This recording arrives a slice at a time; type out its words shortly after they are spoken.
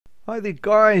Hi there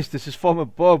guys, this is Farmer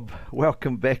Bob.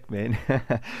 Welcome back, man.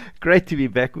 Great to be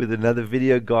back with another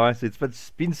video, guys. It's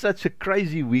been such a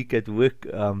crazy week at work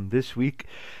this week,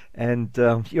 and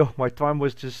my time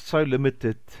was just so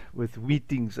limited with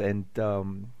meetings and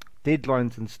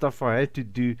deadlines and stuff I had to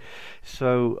do.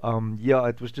 So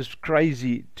it was just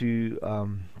crazy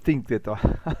to think that I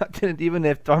didn't even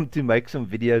have time to make some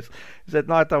videos. 'Cause at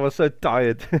night I was so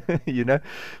tired, you know.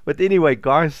 But anyway,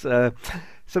 guys,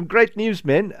 some great news,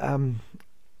 man.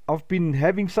 I've been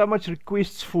having so much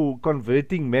requests for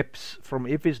converting maps from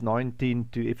FS19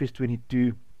 to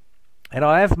FS22, and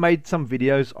I have made some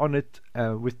videos on it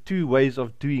with two ways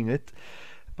of doing it,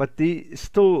 but there's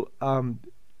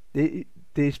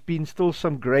been still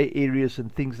some gray areas and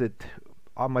things that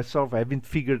I myself haven't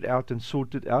figured out and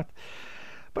sorted out.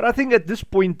 But I think at this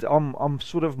point I'm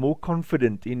sort of more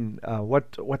confident in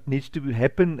what needs to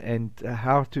happen and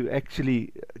how to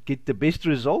actually get the best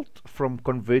result from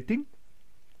converting.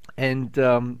 And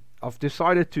I've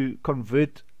decided to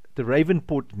convert the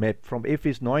Ravenport map from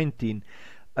FS19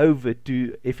 over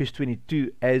to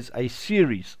FS22 as a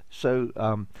series. So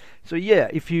yeah,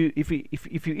 if you're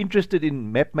interested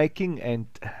in map making and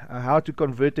how to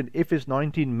convert an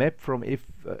FS19 map from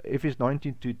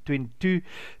FS19 to 22,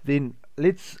 then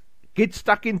let's get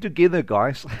stuck in together,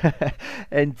 guys,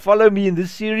 and follow me in this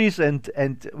series,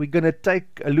 and we're gonna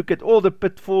take a look at all the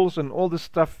pitfalls and all the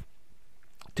stuff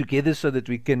together so that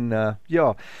we can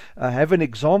have an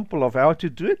example of how to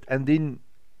do it. And then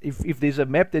if there's a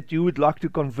map that you would like to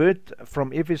convert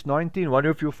from FS19, one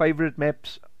of your favorite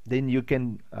maps, then you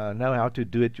can know how to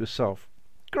do it yourself.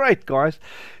 Great, guys,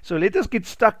 so let us get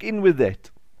stuck in with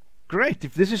that. Great.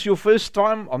 If this is your first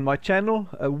time on my channel,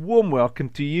 a warm welcome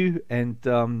to you, and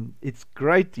it's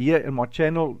great here in my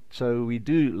channel. So we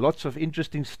do lots of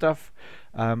interesting stuff,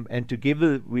 and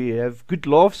together we have good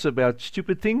laughs about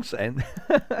stupid things, and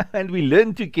and we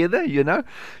learn together, you know.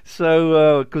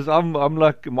 So because I'm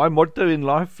like, my motto in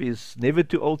life is never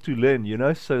too old to learn, you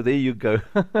know. So there you go.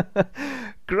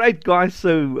 Great, guys,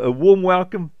 so a warm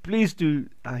welcome. Please do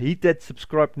hit that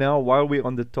subscribe now while we're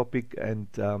on the topic, and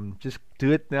just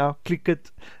do it now, click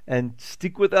it, and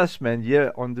stick with us, man.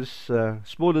 Yeah, on this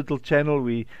small little channel,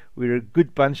 we're a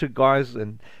good bunch of guys,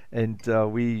 and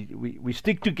we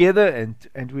stick together,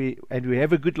 and we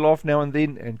have a good laugh now and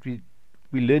then, and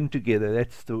we learn together.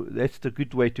 That's the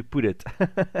good way to put it.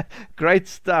 Great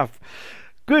stuff.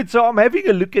 Good. So I'm having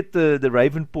a look at the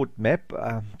Ravenport map.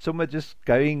 So I'm just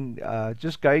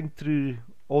going through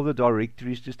all the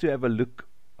directories just to have a look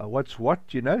what's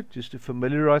what, you know, just to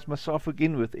familiarize myself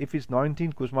again with FS19,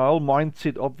 because my whole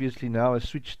mindset obviously now has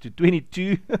switched to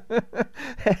 22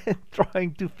 and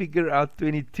trying to figure out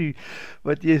 22.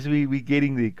 But yes, we're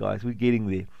getting there, guys. We're getting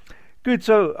there. Good.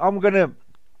 So I'm gonna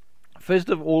first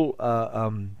of all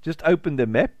just open the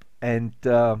map, and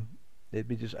let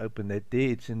me just open that there.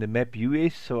 It's in the map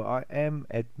US, so I am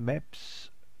at maps,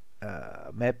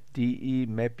 map DE,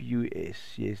 map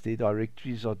US. Yes, their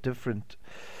directories are different.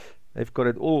 They've got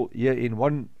it all here in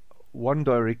one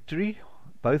directory,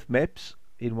 both maps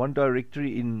in one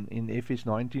directory in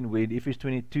FS19, where in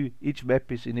FS22 each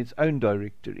map is in its own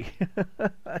directory.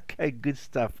 Okay, good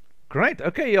stuff. Great.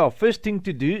 Okay, yeah, first thing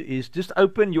to do is just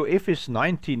open your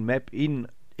FS19 map in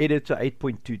editor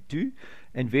 8.22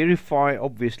 and verify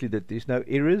obviously that there's no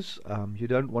errors. You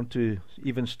don't want to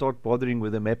even start bothering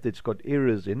with a map that's got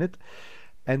errors in it.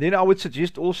 And then I would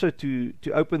suggest also to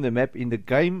open the map in the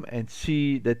game and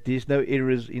see that there's no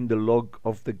errors in the log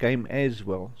of the game as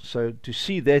well. So to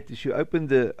see that is you open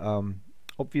the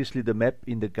obviously the map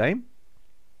in the game,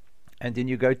 and then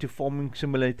you go to Farming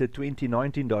Simulator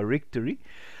 2019 directory.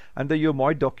 Under your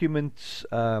My Documents,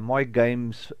 My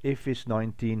Games,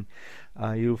 FS19,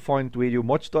 you'll find where your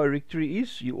mods directory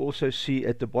is. You also see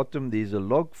at the bottom there's a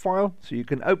log file, so you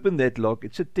can open that log.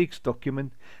 It's a text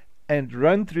document, and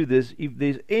run through this. If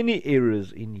there's any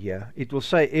errors in here, it will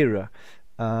say error.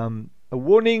 A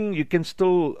warning you can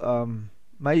still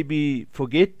maybe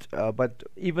forget, but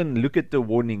even look at the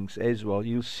warnings as well.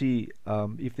 You'll see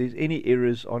if there's any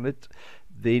errors on it,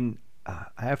 then I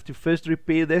have to first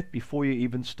repair that before you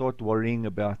even start worrying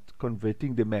about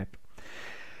converting the map.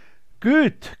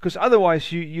 Good, because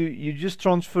otherwise you're just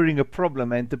transferring a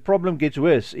problem, and the problem gets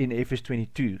worse in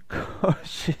FS22.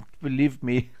 Believe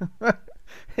me,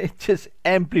 it just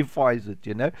amplifies it,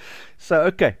 you know. So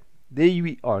okay, there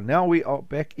we are. Now we are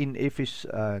back in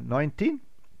FS19.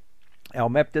 Our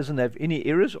map doesn't have any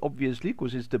errors, obviously,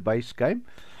 because it's the base game.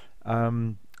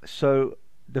 So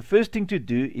the first thing to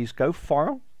do is go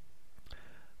File,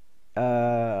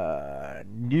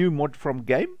 New Mod from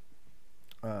Game,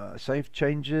 Save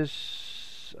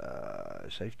Changes,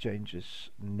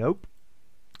 nope.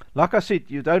 Like I said,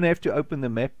 you don't have to open the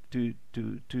map to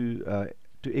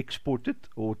export it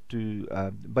or to,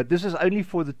 but this is only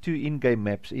for the 2 in-game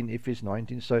maps in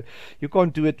FS19, so you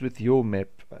can't do it with your map.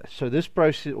 So this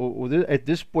process, at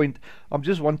this point, I'm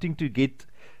just wanting to get,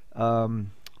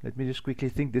 let me just quickly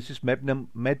think. This is map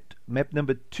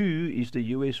number 2 is the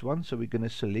US one, so we're going to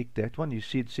select that one. You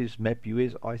see it says map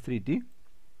US I3D,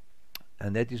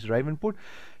 and that is Ravenport.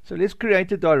 So let's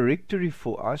create a directory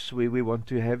for us where we want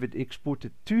to have it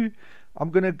exported to. I'm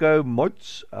going to go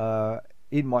mods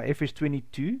in my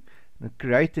FS22 and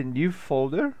create a new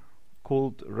folder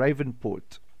called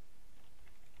Ravenport.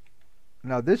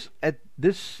 Now this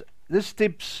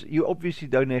steps you obviously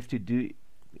don't have to do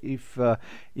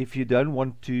if you don't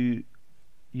want to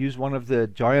use one of the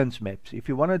Giants maps. If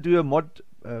you want to do a mod,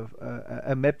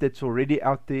 a map that's already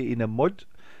out there in a mod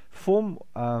form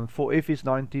for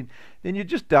FS19, then you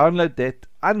just download that,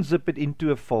 unzip it into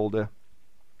a folder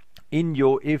in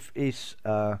your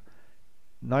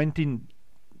FS19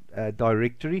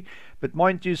 directory. But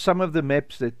mind you, some of the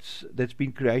maps that's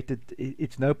been created,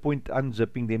 it's no point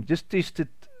unzipping them. Just test it,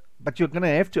 but you're going to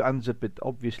have to unzip it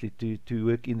obviously to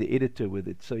work in the editor with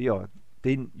it. So yeah,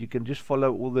 then you can just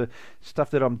follow all the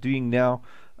stuff that I'm doing now.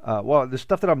 Well, the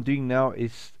stuff that I'm doing now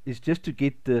is just to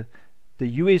get the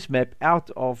US map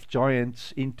out of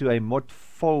Giants into a mod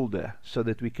folder so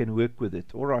that we can work with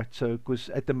it. Alright, so because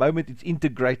at the moment it's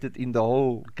integrated in the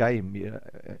whole game, you know,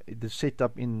 the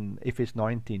setup in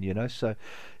FS19, you know, so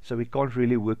we can't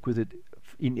really work with it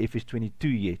in FS22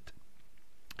 yet.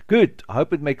 Good, I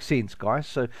hope it makes sense, guys.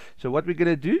 So what we're going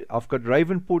to do, I've got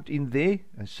Ravenport in there,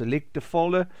 and select the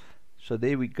folder. So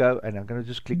there we go, and I'm going to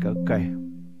just click OK.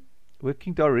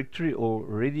 Working directory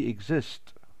already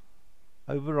exists.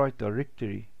 Overwrite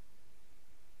directory.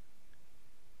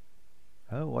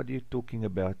 Oh, what are you talking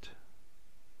about?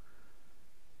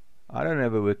 I don't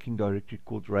have a working directory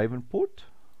called Ravenport.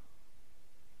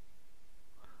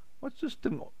 What's this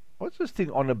thing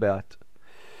on about?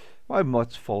 My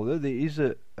mods folder, there is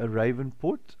a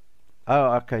Ravenport.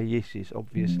 Oh, okay, yes,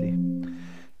 obviously.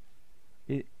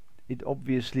 It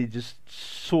obviously just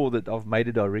saw that I've made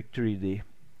a directory there.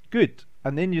 Good.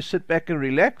 And then you sit back and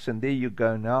relax, and there you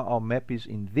go. Now our map is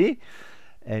in there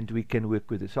and we can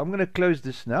work with it. So I'm going to close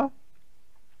this now,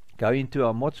 go into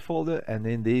our mods folder, and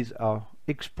then there's our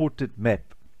exported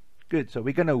map. Good, so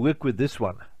we're going to work with this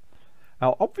one.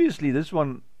 Now obviously this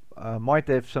one might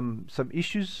have some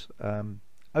issues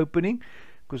opening,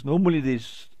 because normally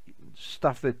there's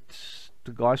stuff that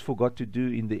the guys forgot to do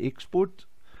in the export.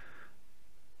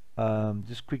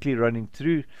 Just quickly running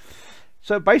through.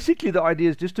 So basically the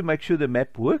idea is just to make sure the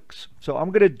map works. So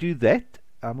I'm going to do that.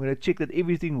 I'm going to check that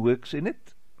everything works in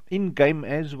it, in game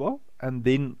as well, and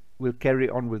then we'll carry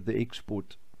on with the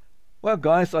export. Well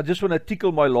guys, I just want to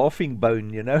tickle my laughing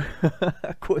bone, you know.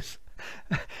 Of course,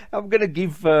 I'm going to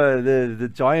give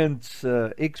the Giants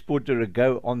exporter a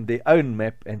go on their own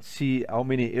map and see how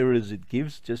many errors it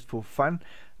gives, just for fun.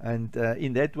 And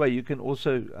in that way you can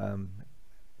also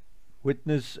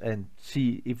witness and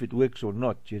see if it works or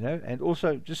not, you know, and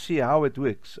also just see how it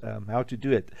works, how to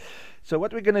do it. So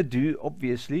what we're going to do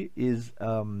obviously is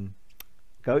go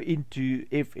into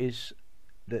FS,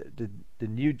 the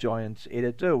new Giants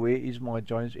editor. Where is my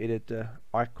Giants editor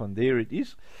icon? There it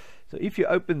is. So if you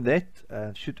open that,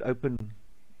 should open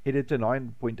editor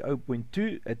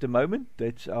 9.0.2 at the moment.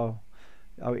 That's our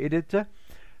editor.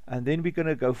 And then we're going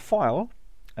to go file,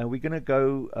 and we're going to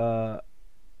go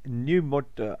new mod,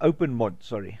 open mod,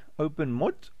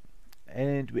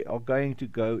 and we are going to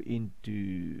go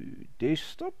into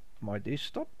desktop, my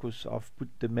desktop, because I've put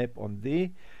the map on there.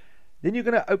 Then you're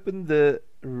going to open the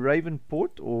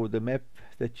Ravenport, or the map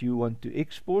that you want to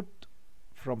export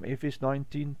from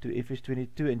FS19 to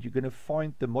FS22, and you're going to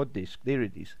find the mod disk. There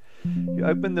it is. You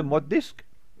open the mod disk.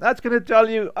 That's going to tell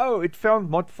you, oh, it found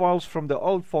mod files from the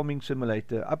old farming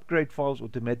simulator. Upgrade files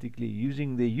automatically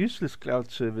using the useless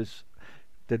cloud service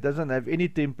that doesn't have any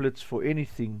templates for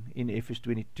anything in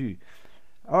FS22.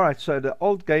 Alright, so the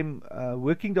old game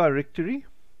working directory,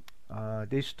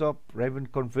 desktop Raven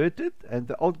converted, and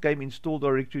the old game install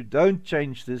directory, don't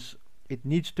change this. It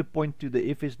needs to point to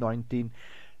the FS19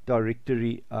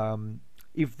 directory.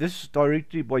 If this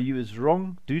directory by you is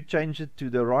wrong, do change it to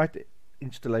the right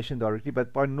installation directory,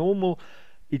 but by normal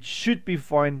it should be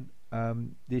fine.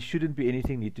 There shouldn't be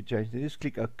anything need to change. Just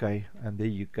click OK, and there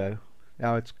you go.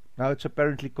 Now it's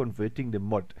apparently converting the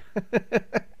mod.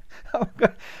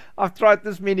 I've tried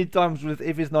this many times with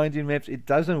FS19 maps. It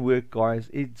doesn't work, guys.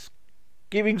 It's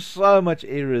giving so much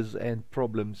errors and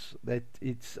problems that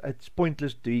it's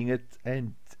pointless doing it,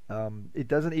 and it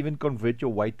doesn't even convert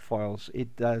your weight files.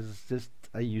 It does just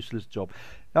a useless job.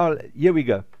 Now here we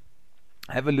go.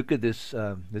 have a look at this.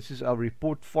 This is our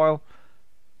report file.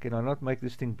 Can I not make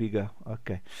this thing bigger?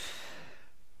 Okay.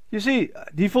 You see,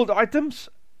 default items,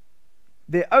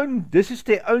 this is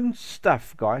their own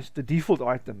stuff, guys, the default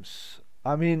items.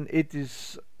 I mean, it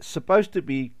is supposed to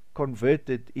be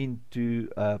converted into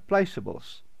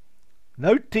placeables.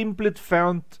 No template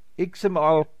found,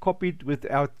 XML copied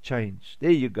without change. There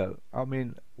you go. I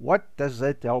mean, what does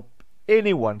that help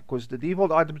anyone? Because the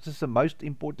default items is the most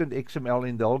important XML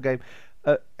in the whole game.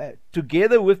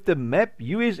 Together with the map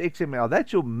US XML,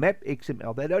 that's your map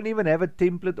XML. They don't even have a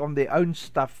template on their own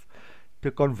stuff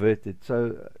to convert it.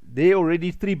 So there are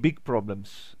already 3 big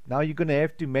problems. Now you're going to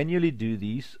have to manually do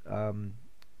these. And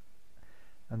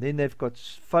then they've got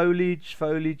foliage,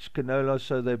 canola.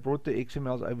 So they brought the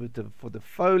XMLs over for the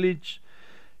foliage.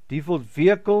 Default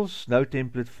vehicles, no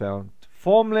template found.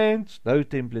 Farmlands, no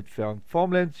template found.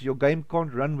 Farmlands, your game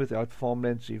can't run without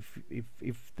farmlands. If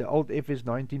the old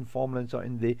FS19 farmlands are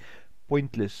in there,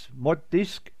 pointless. Mod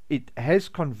disk, it has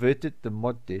converted the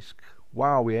mod disk.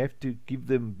 Wow, we have to give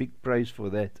them big praise for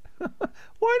that.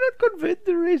 Why not convert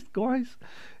the rest, guys?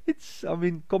 It's, I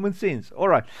mean, common sense.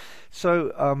 Alright,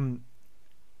 so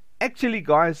actually,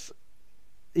 guys,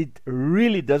 it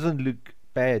really doesn't look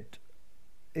bad.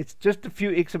 It's just a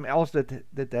few XMLs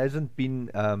that hasn't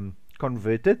been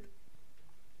converted,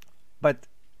 but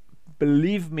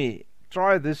believe me,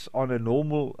 try this on a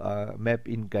normal map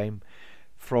in game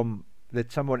from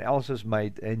that someone else has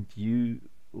made, and you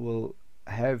will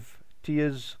have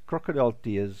tears, crocodile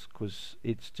tears, because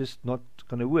it's just not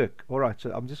going to work. Alright,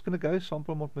 so I'm just going to go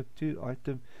sample mod 2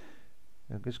 item.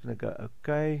 I'm just going to go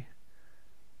okay.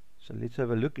 So let's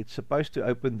have a look. It's supposed to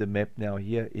open the map now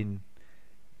here in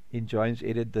Giants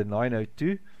Edit, the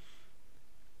 902.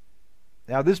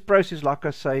 Now this process, like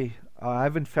I say, I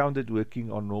haven't found it working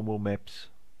on normal maps.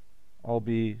 It will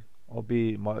be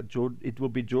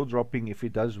jaw dropping if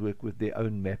it does work with their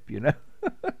own map, you know,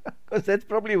 because that's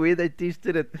probably where they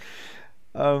tested it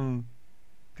to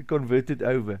convert it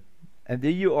over. And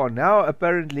there you are. Now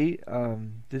apparently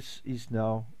this is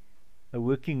now a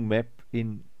working map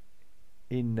in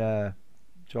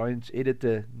Giants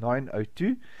Editor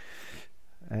 902.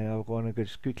 And I'm going to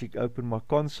just quickly open my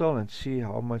console and see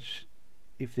how much,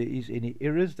 if there is any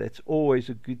errors. That's always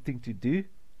a good thing to do.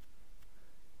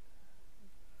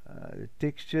 The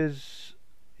textures,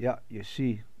 yeah, you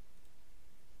see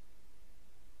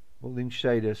building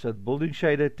shader. So building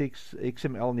shader text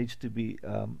XML needs to be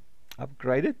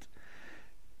upgraded.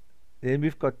 Then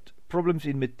we've got problems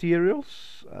in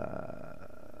materials.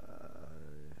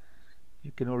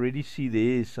 You can already see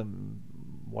there is some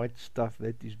white stuff.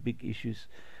 That is big issues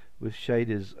with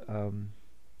shaders.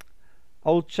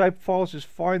 Old shape files is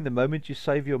fine. The moment you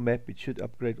save your map, it should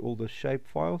upgrade all the shape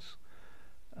files.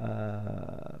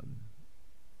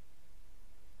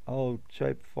 Old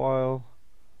shape file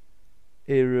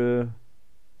error,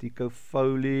 deco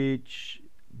foliage.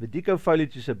 The deco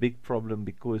foliage is a big problem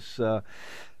because the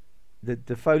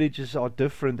foliages are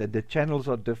different and the channels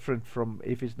are different from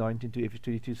FS19 to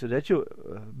FS22. So that's your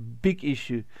big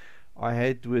issue I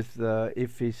had with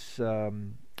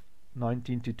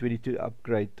FS19 to 22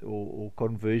 upgrade or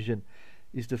conversion,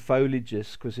 is the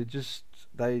foliages, because it just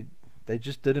they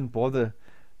just didn't bother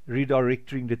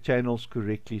redirecting the channels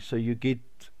correctly. So you get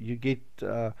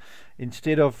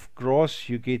instead of grass,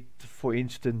 you get, for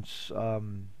instance,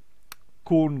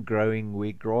 corn growing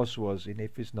where grass was in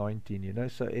FS19, you know.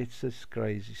 So it's just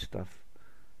crazy stuff.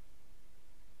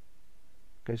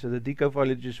 Okay, so the deco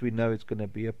foliages, we know it's going to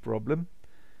be a problem.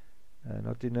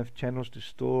 Not enough channels to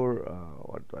store.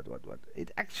 What?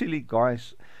 It actually,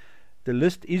 guys, the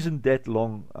list isn't that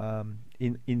long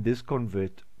in this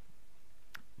convert.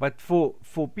 But for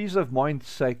peace of mind's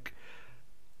sake,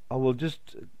 I will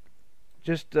just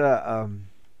you'll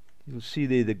see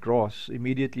there the grass.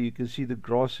 Immediately you can see the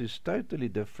grass is totally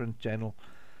different channel,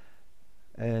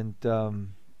 and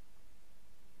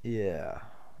yeah,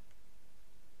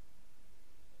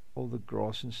 all the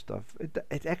grass and stuff.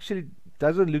 It actually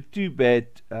doesn't look too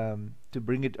bad to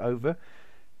bring it over,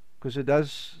 because it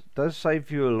does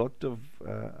save you a lot of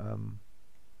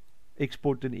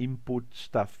export and import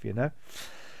stuff, you know.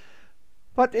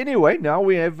 But anyway, now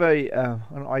we have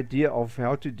an idea of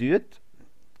how to do it.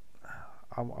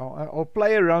 I'll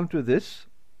play around with this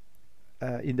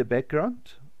in the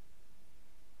background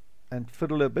and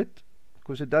fiddle a bit,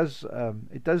 because it does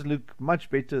look much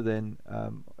better than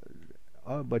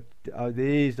but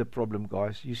there's the problem,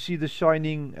 guys. You see the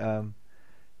shining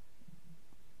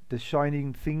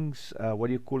things, what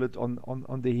do you call it,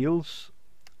 on the hills?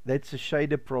 That's a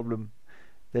shader problem.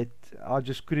 that I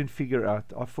just couldn't figure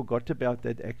out. I forgot about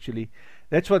that actually.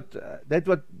 That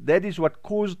is what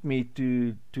caused me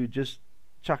to just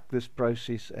chuck this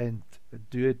process and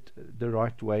do it the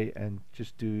right way and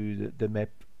just do the map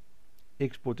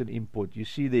export and import. You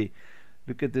see there,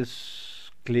 look at this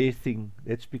glare thing.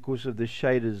 That's because of the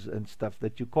shaders and stuff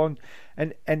that you can't,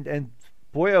 and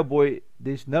boy oh boy,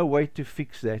 there's no way to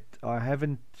fix that. I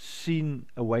haven't seen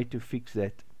a way to fix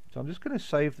that. So I'm just going to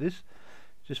save this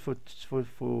just for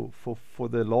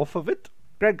the laugh of it.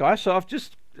 Great guys, so I've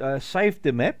just saved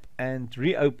the map and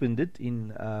reopened it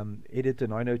in editor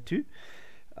 902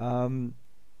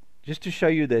 just to show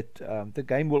you that the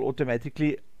game will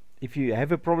automatically, if you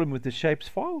have a problem with the shapes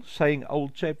file, saying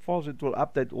old shape files, it will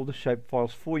update all the shape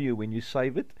files for you when you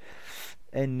save it.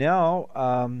 And now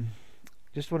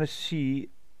just want to see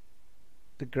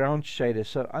the ground shader.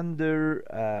 So under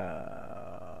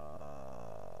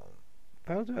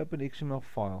fail to open XML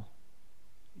file,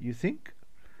 you think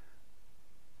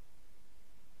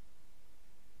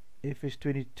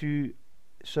FS22,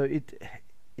 so it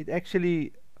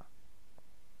actually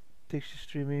texture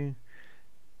streaming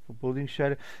for building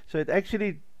shader, so it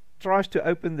actually tries to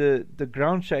open the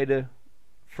ground shader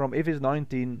from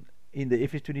FS19 in the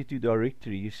FS22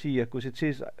 directory. You see, because it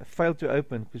says failed to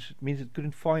open, because it means it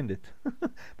couldn't find it.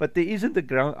 But there isn't a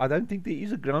ground, I don't think there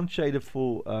is a ground shader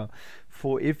for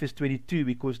FS22,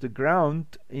 because the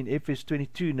ground in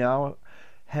FS22 now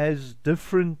has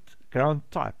different ground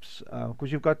types,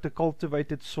 because you've got the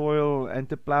cultivated soil and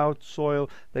the plowed soil.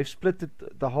 They've split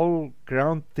it, the whole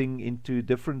ground thing, into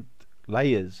different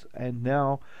layers, and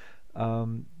now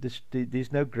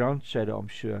there's no ground shader, I'm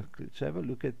sure. Let's have a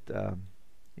look at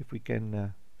if we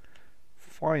can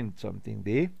find something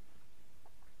there.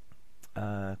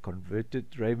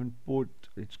 Converted Ravenport.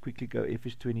 Let's quickly go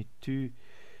FS22,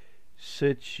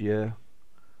 search here,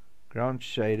 ground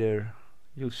shader.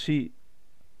 You'll see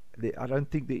there, I don't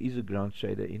think there is a ground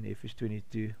shader in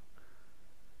FS22.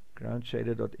 Ground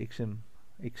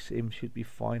shader.xm should be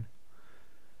fine.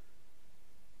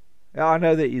 I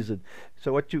know there isn't.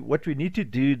 So what we need to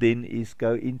do then is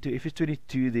go into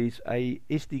FS22. There's a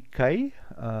SDK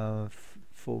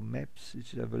for maps.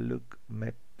 Let's have a look.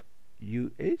 Map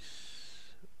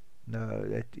US. No,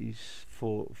 that is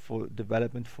for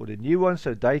development for the new one.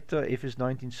 So data,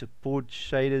 FS19 support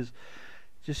shaders.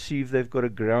 Just see if they've got a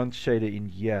ground shader in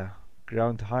here.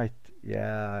 Ground height.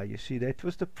 Yeah, you see, that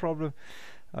was the problem.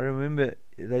 I remember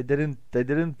they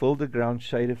didn't build a ground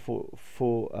shader for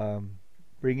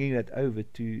bringing that over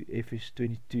to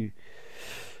FS22,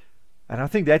 and I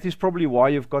think that is probably why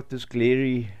you've got this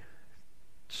glary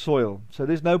soil. So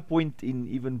there's no point in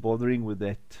even bothering with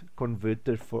that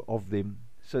converter of them.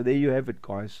 So there you have it,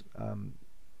 guys.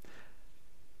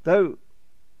 Though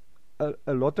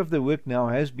a lot of the work now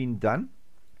has been done,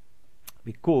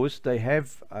 because they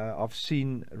have I've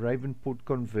seen Ravenport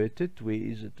converted. Where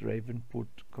is it? Ravenport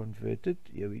converted.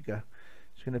 Here we go.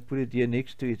 Just going to put it here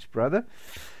next to its brother.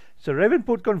 So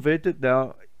Ravenport converted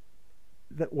now,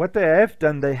 what they have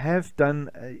done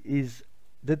is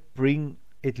that bring,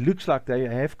 it looks like they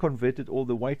have converted all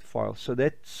the weight files, so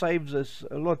that saves us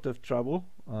a lot of trouble.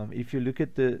 If you look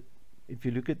at the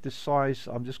size,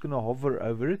 I'm just going to hover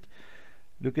over it.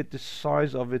 Look at the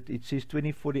size of it. It says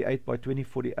 2048 by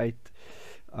 2048.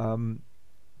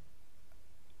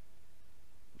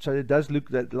 So it does look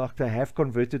like they have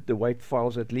converted the weight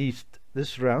files, at least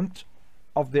this round,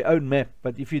 of their own map.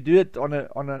 But if you do it on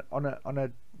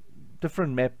a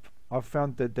different map, I've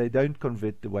found that they don't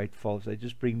convert the weight files. They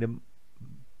just bring them,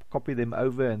 copy them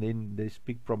over, and then there's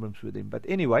big problems with them. But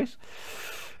anyways,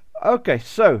 okay,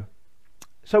 so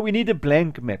we need a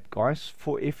blank map, guys,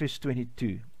 for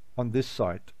FS22 on this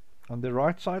side. On the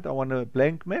right side I want a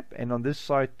blank map, and on this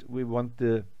side we want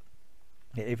the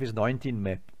FS19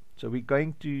 map. So we're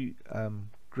going to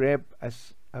grab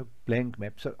as a blank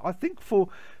map. So I think for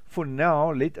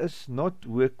now, let us not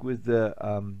work with the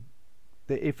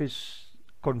FS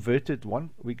converted one.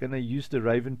 We're going to use the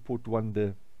Ravenport one,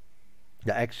 the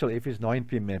actual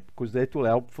FS19 map, because that will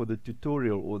help for the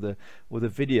tutorial or the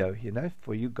video, you know,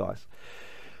 for you guys.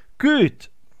 Good.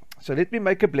 So let me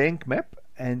make a blank map,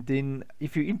 and then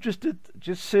if you're interested,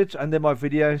 just search under my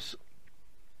videos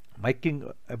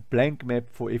making a blank map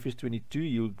for FS22.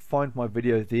 You'll find my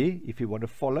video there if you want to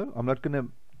follow. I'm not going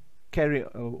to carry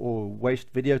or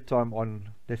waste video time on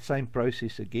the same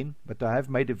process again, but I have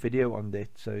made a video on that,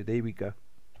 so there we go.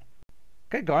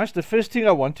 Okay guys, the first thing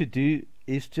I want to do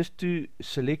is just to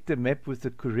select a map with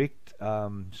the correct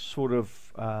sort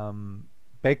of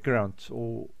background,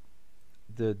 or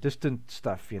the distant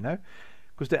stuff, you know,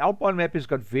 because the Alpine map has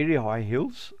got very high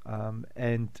hills,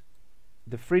 and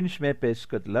the French map has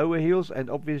got lower hills, and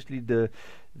obviously the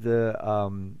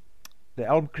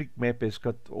Elm Creek map has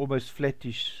got almost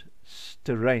flattish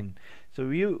terrain. So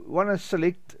you want to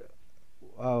select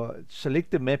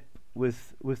the map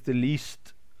with the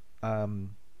least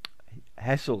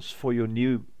hassles for your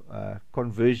new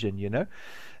conversion, you know.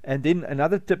 And then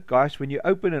another tip, guys, when you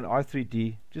open an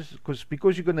i3D, just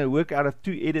because you're going to work out of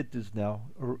 2 editors now,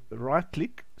 right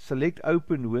click, select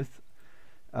open with.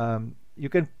 You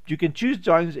can choose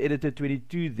Giants Editor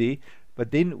 22 there,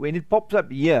 but then when it pops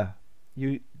up here,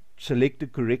 you select the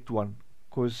correct one,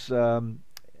 because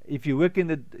if you work in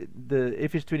the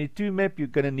FS22 map, you're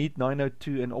going to need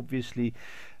 902, and obviously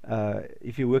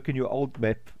if you work in your old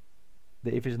map,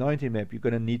 the FS19 map, you're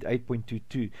going to need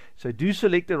 8.22. So do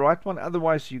select the right one,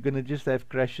 otherwise you're going to just have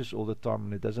crashes all the time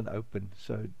and it doesn't open.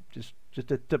 So just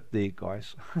a tip there,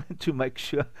 guys, to make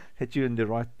sure that you're in the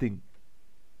right thing.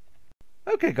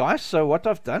 Okay, guys, so what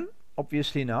I've done,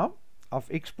 obviously now, I've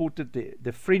exported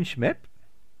the French map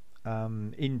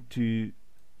into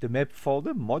the map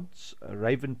folder, mods,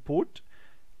 Ravenport,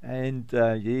 and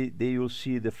there you'll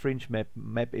see the French map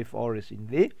FR is in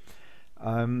there.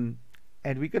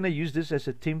 And we're going to use this as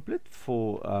a template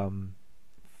for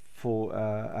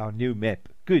our new map.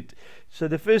 Good. So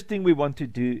the first thing we want to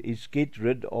do is get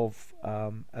rid of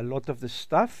a lot of the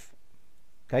stuff.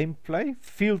 Gameplay,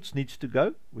 fields needs to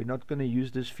go. We're not going to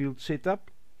use this field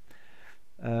setup.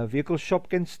 Vehicle shop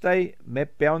can stay,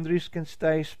 map boundaries can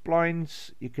stay,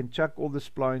 splines, you can chuck all the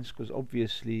splines, because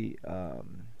obviously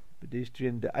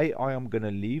pedestrian, the AI I'm going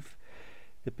to leave.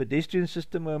 The pedestrian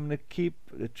system I'm going to keep.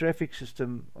 The traffic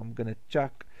system I'm going to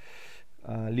chuck.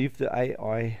 Leave the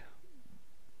AI.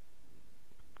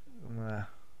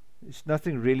 It's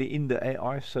nothing really in the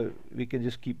AI, so we can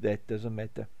just keep that, doesn't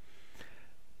matter.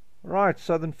 Right,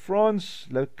 Southern France,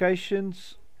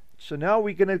 locations. So now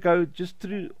we're going to go just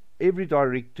through every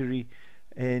directory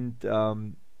and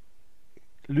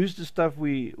lose the stuff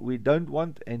we don't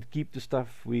want and keep the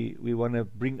stuff we want to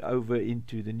bring over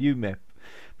into the new map.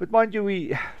 But mind you,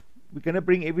 we're going to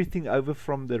bring everything over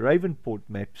from the Ravenport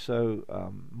map, so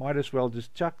might as well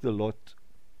just chuck the lot,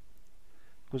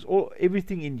 because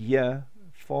everything in here,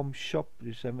 farm shop,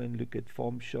 let's have a look at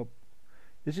farm shop.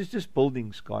 This is just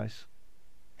buildings, guys.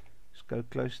 Let's go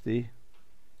close there.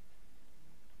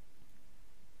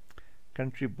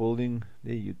 Country building,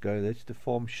 there you go, that's the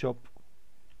farm shop.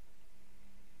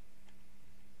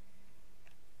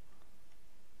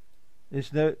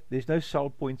 There's no sell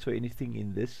points or anything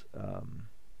in this,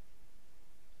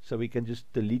 so we can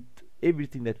just delete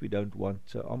everything that we don't want.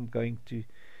 So I'm going to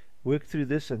work through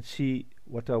this and see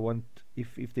what I want,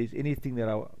 if there's anything that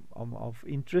I'm of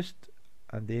interest,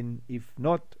 and then if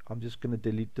not, I'm just going to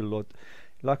delete the lot.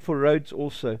 Like for roads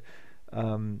also,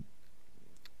 yeah,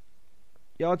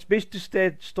 it's best to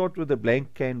start with a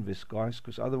blank canvas, guys,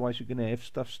 because otherwise you're going to have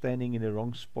stuff standing in the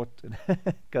wrong spot and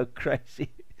go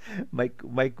crazy.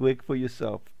 make work for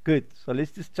yourself. Good. So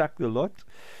let's just chuck the lot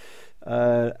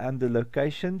and the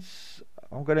locations.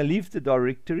 I'm going to leave the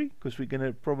directory because we're going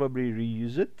to probably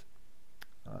reuse it,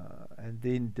 and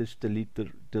then just delete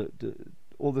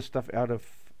all the stuff out of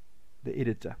the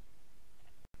editor.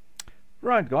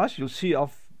 Right, guys, you'll see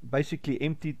I've basically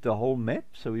emptied the whole map,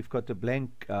 so we've got a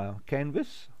blank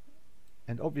canvas,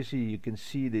 and obviously you can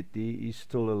see that there is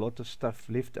still a lot of stuff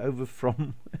left over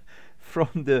from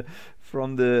the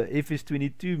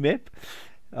FS22 map.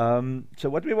 So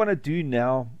what we want to do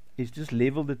now is just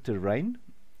level the terrain.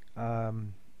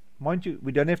 Mind you,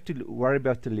 we don't have to worry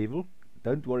about the level.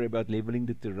 Don't worry about leveling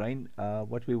the terrain.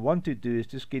 What we want to do is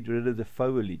just get rid of the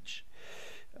foliage.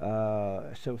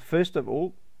 So first of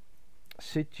all,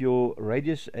 set your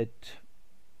radius at,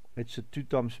 it's a 2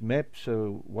 times map,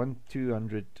 so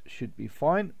 1/200 should be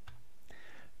fine,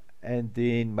 and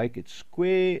then make it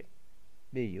square.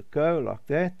 There you go, like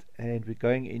that. And we're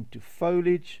going into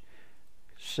foliage,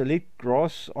 select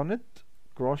grass on it.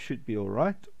 Grass should be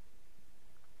alright,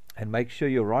 and make sure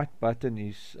your right button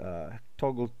is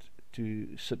toggled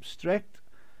to subtract,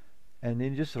 and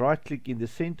then just right click in the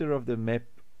center of the map,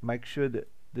 make sure that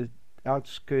the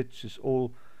outskirts is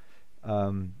all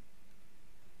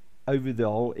over the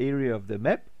whole area of the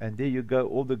map, and there you go,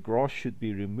 all the grass should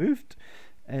be removed,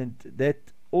 and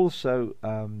that also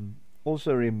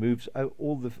removes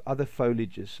all the other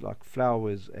foliages like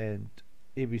flowers, and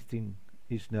everything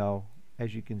is now,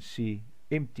 as you can see,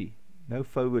 empty, no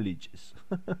foliages.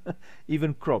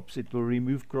 Even crops, it will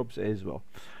remove crops as well.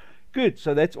 Good,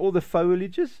 so that's all the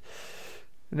foliages.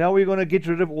 Now we're going to get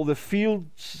rid of all the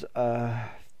fields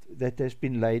that has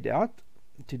been laid out.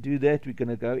 To do that, we're going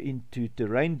to go into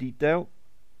terrain detail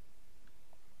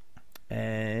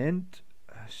and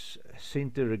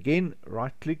center again,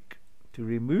 right click to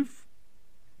remove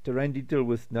terrain detail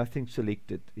with nothing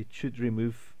selected. It should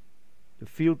remove the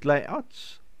field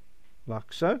layouts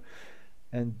like so.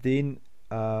 And then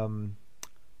the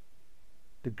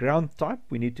ground type,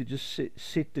 we need to just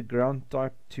set the ground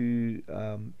type to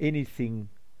anything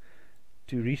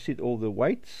to reset all the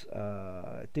weights.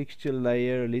 Texture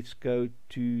layer, let's go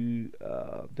to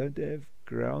don't have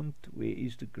ground. Where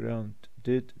is the ground?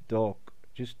 Dirt, dark,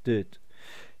 just dirt.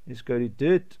 Let's go to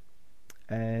dirt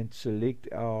and select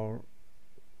our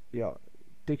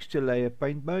texture layer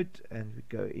paint mode, and we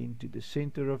go into the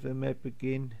center of the map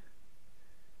again.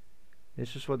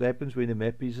 This is what happens when the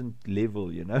map isn't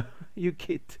level, you know. You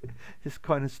get this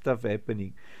kind of stuff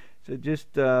happening. So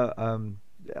just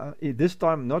this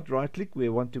time not right click, we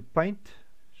want to paint,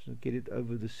 so get it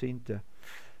over the center.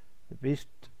 The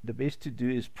best to do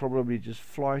is probably just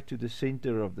fly to the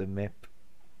center of the map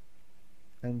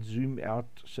and zoom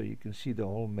out so you can see the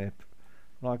whole map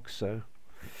like so,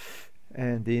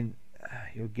 and then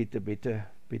you'll get a better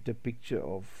picture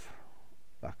of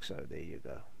like so. There you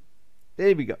go.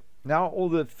 There we go. Now all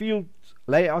the field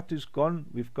layout is gone.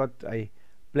 We've got a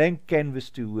blank canvas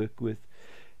to work with,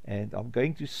 and I'm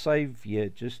going to save here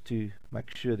just to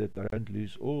make sure that I don't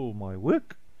lose all my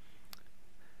work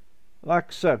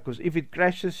like so, because if it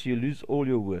crashes you lose all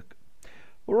your work.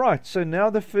 Alright, so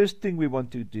now the first thing we want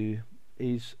to do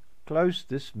is close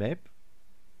this map.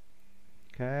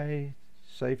 Okay,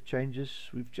 save changes.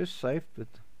 We've just saved, but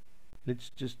let's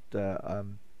just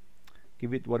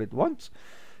give it what it wants.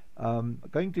 I'm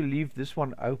going to leave this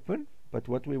one open, but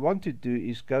what we want to do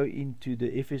is go into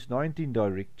the FS19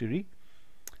 directory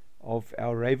of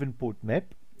our Ravenport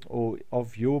map, or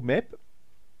of your map,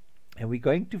 and we're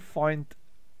going to find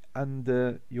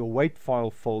under your weight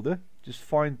file folder, just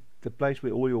find the place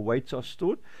where all your weights are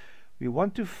stored. We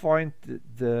want to find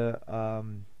the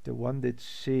one that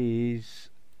says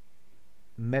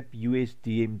map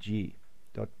usdmg.png.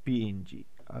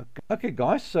 Okay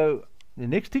guys, so the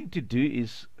next thing to do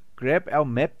is grab our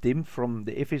map dim from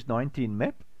the FS19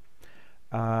 map,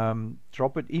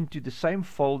 drop it into the same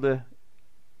folder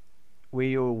where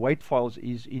your weight files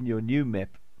is in your new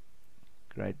map.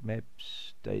 Great,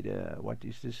 maps, data, what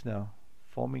is this now?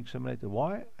 Farming simulator.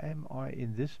 Why am I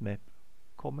in this map?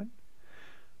 Common.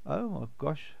 Oh my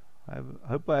gosh, I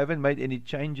hope I haven't made any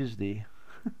changes there.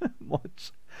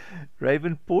 Mods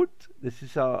Ravenport, this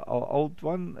is our old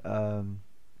one.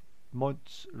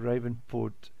 Mods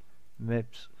Ravenport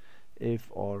maps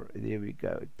FR, there we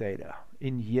go, data.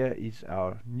 In here is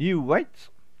our new weights.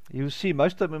 You'll see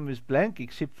most of them is blank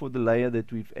except for the layer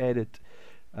that we've added,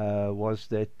 was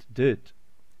that dirt.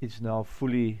 It's now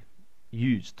fully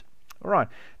used. Alright,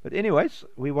 but anyways,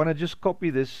 we want to just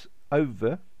copy this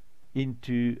over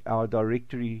into our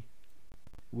directory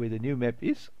where the new map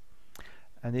is,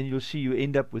 and then you'll see you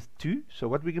end up with 2. So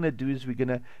what we're going to do is we're going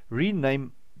to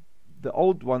rename the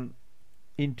old one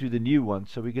into the new one.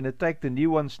 So we're going to take the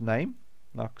new one's name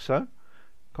like so,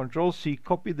 Control C,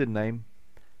 copy the name,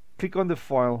 click on the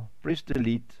file, press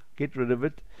delete, get rid of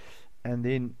it, and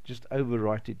then just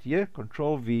overwrite it here,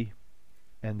 Control V,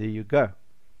 and there you go.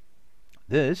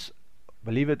 This,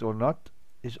 believe it or not,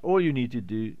 is all you need to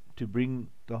do to bring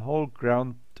the whole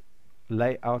ground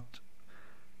layout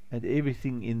and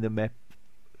everything in the map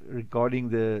regarding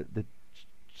the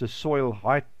soil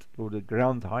height or the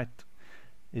ground height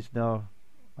is now,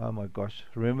 oh my gosh,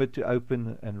 remember to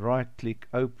open and right click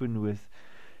open with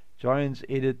Giants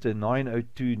Editor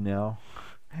 902 now.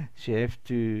 So you have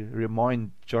to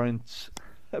remind Giants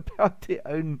about their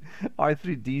own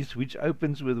i3ds, which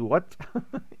opens with what?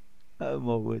 Oh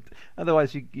my word.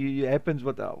 Otherwise you happens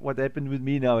what happened with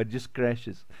me now, it just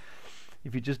crashes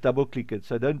if you just double click it.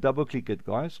 So don't double click it,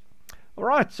 guys.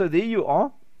 Alright, so there you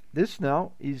are. This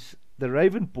now is the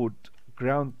Ravenport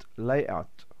ground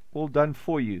layout, all done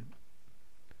for you.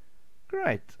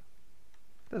 Great.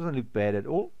 Doesn't look bad at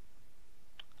all.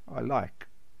 I like.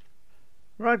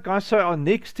 Right guys, so our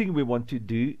next thing we want to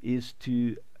do is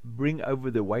to bring over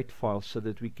the weight file so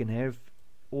that we can have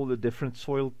all the different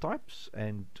soil types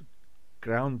and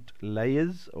ground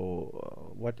layers, or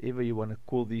whatever you want to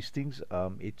call these things.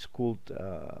 It's called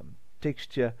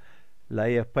texture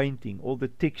layer painting. All the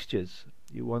textures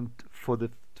you want for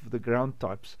the ground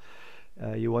types,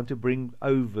 you want to bring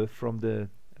over from the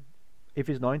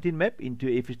FS19 map into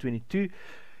FS22.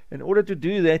 In order to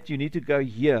do that, you need to go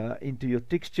here into your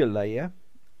texture layer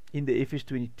in the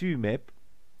FS22 map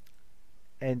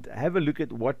and have a look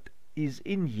at what is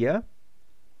in here,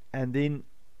 and then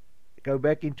go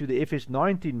back into the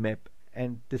FS19 map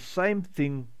and the same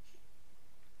thing.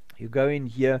 You go in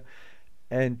here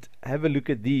and have a look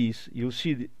at these, you'll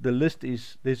see the list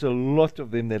is, there's a lot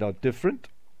of them that are different.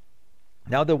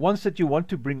 Now the ones that you want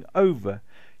to bring over,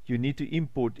 you need to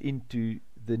import into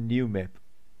the new map.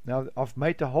 Now I've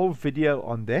made a whole video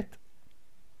on that.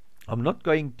 I'm not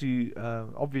going to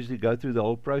obviously go through the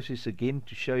whole process again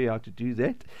to show you how to do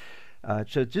that.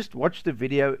 So just watch the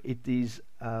video. It is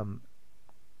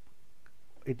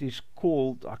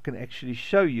called, I can actually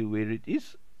show you where it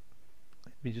is.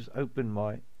 Let me just open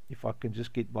my, if I can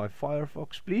just get my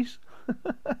Firefox, please.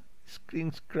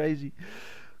 Screen's crazy.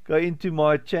 Go into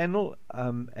my channel,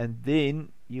 and then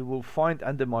you will find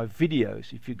under my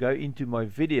videos, if you go into my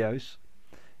videos,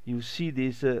 you'll see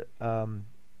there's a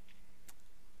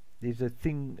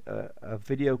thing, a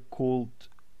video called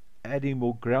Adding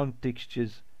More Ground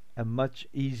Textures a Much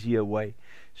Easier Way.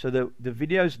 So the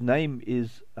video's name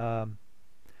is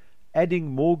Adding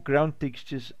More Ground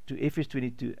Textures to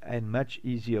FS22 and Much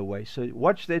Easier Way. So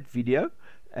watch that video,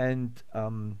 and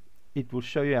it will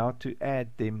show you how to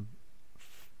add them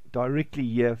directly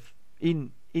here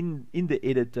in the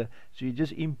editor. So you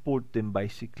just import them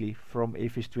basically from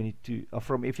FS22 or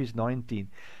from FS19,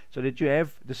 so that you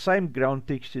have the same ground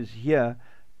textures here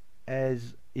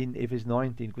as in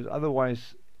FS19, because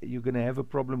otherwise you're going to have a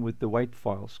problem with the weight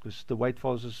files, because the weight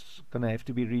files is going to have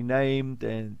to be renamed,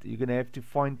 and you're going to have to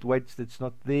find weights that's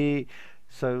not there.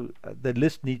 So the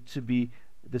list needs to be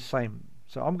the same.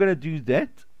 So I'm going to do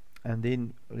that, and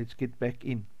then let's get back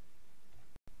in.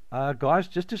 Guys,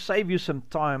 just to save you some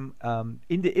time,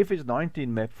 in the FS19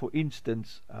 map, for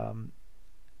instance,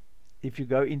 if you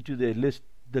go into the list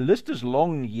is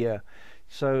long here,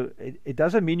 so it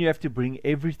doesn't mean you have to bring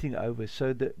everything over.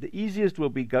 So the easiest will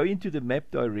be go into the map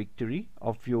directory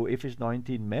of your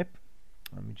FS19 map.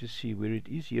 Let me just see where it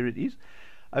is. Here it is.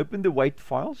 Open the weight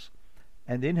files,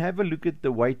 and then have a look at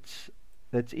the weights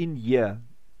that's in here,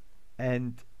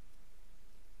 and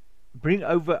bring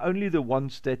over only the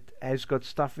ones that has got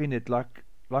stuff in it, like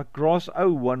grass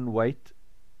 01 weight.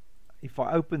 If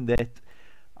I open that,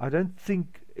 I don't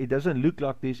think, it doesn't look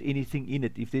like there's anything in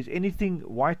it. If there's anything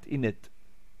white in it,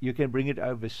 you can bring it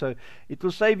over. So it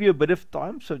will save you a bit of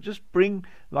time. So just bring,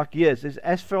 like, yes, there's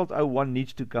asphalt 01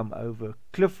 needs to come over,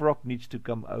 cliff rock needs to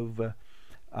come over,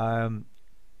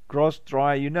 grass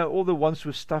dry, you know, all the ones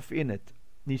with stuff in it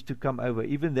needs to come over.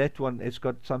 Even that one has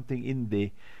got something in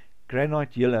there.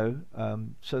 Granite yellow,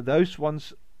 so those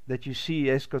ones that you see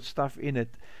has got stuff in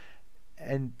it,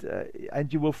 and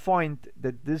you will find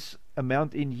that this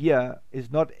amount in here is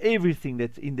not everything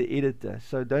that's in the editor.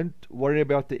 So don't worry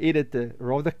about the editor,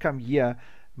 rather come here,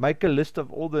 make a list of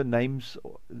all the names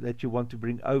that you want to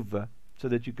bring over, so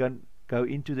that you can go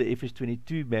into the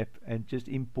FS22 map and just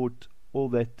import all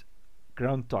that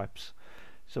ground types.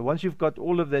 So once you've got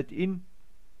all of that in,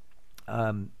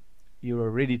 you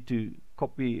are ready to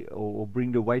copy or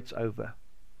bring the weights over.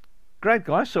 Great,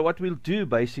 guys. So what we'll do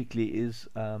basically is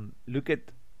look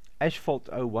at asphalt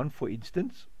 01, for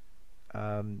instance.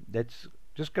 That's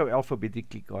just go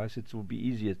alphabetically, guys, it will be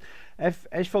easier.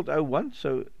 Asphalt 01,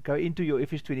 so go into your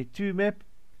FS22 map,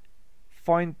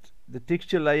 find the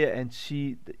texture layer and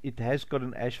see it has got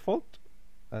an asphalt,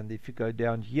 and if you go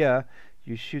down here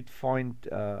you should find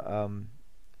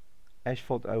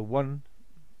asphalt 01.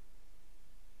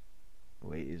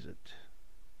 Where is it?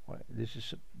 This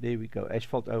is, there we go,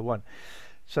 asphalt 01.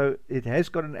 So it has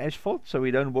got an asphalt, so we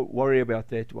don't worry about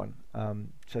that one.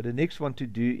 So the next one to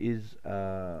do is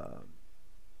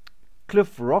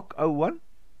cliff rock 01.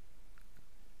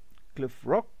 Cliff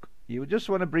rock, you just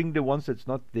want to bring the ones that's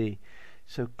not there.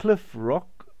 So cliff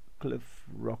rock, dirt,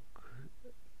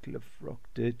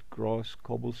 grass,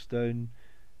 cobblestone,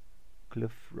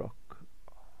 cliff rock.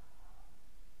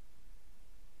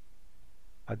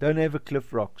 I don't have a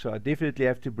cliff rock, so I definitely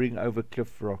have to bring over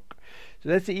cliff rock. So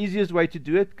that's the easiest way to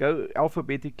do it. Go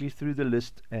alphabetically through the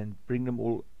list and bring them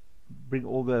all, bring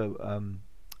all the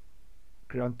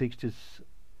ground textures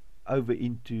over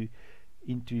into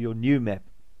your new map.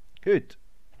 Good.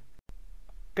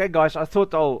 Okay, guys, I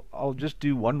thought I'll just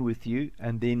do one with you,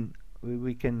 and then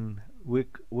we can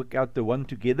work out the one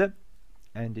together,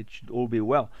 and it should all be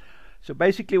well. So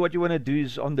basically what you want to do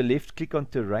is on the left click on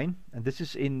terrain, and this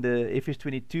is in the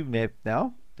FS22 map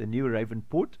now, the new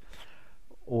Ravenport,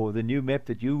 or the new map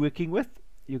that you're working with.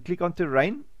 You click on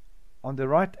terrain. On the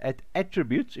right at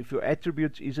attributes, if your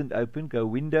attributes isn't open, go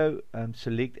window,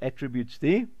 select attributes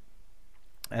there,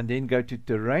 and then go to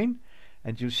terrain,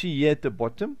 and you'll see here at the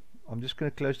bottom, I'm just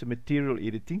going to close the material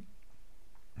editing,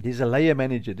 there's a layer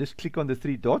manager. Just click on the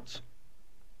three dots,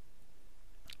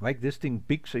 make this thing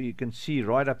big so you can see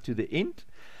right up to the end,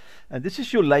 and this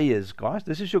is your layers, guys.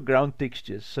 This is your ground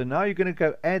textures. So now you're going to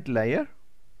go add layer,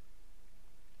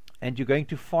 and you're going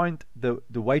to find the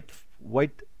weight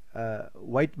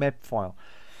map file.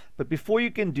 But before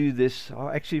you can do this,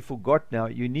 I actually forgot now,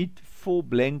 you need 4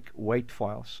 blank weight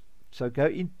files. So go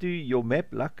into your map.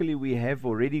 Luckily we have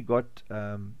already got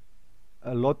a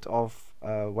lot of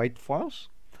weight files.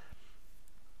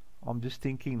 I'm just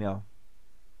thinking now,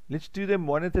 let's do them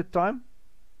one at a time.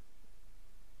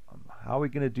 How are we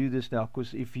going to do this now?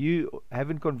 Because if you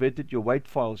haven't converted your weight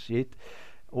files yet,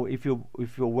 or if your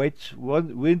weights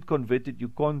weren't converted, you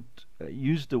can't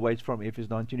use the weights from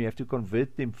FS19. You have to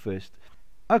convert them first.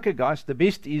 Okay guys, the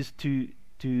best is to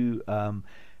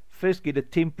first get a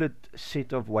template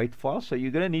set of weight files. So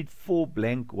you're going to need 4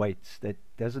 blank weights that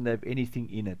doesn't have anything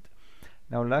in it.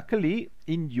 Now luckily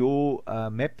in your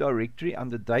map directory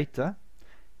under data,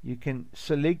 you can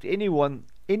select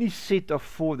any set of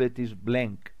 4 that is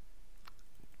blank.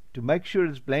 To make sure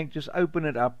it's blank, just open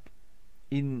it up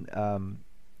in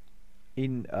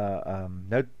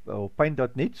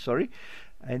paint.net, sorry,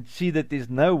 and see that there's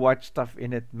no white stuff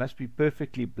in it. Must be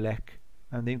perfectly black,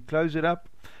 and then close it up.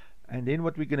 And then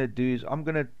what we're going to do is I'm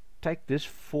going to take this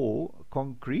 4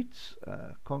 concretes,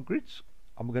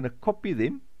 I'm going to copy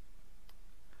them,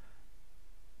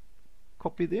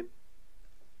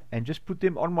 and just put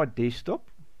them on my desktop.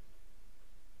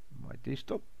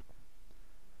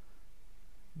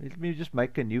 Let me just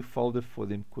make a new folder for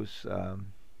them, because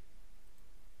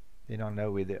then I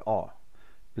know where they are.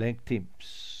 Blank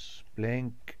temps,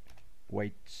 blank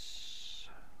weights,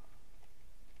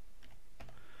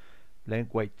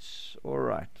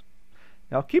 alright.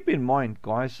 Now keep in mind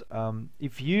guys,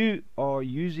 if you are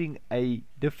using a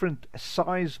different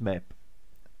size map,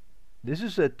 this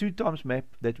is a 2x map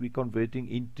that we're converting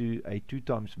into a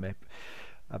 2x map,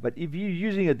 but if you're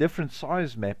using a different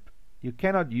size map, you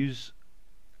cannot use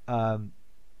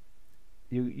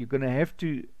you're going to have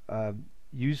to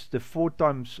use the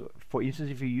 4x. For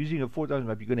instance, if you're using a 4x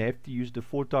map, you're going to have to use the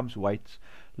 4x weights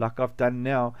like I've done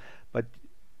now. But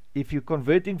if you're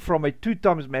converting from a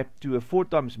 2x map to a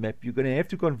 4x map, you're going to have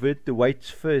to convert the weights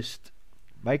first,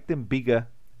 make them bigger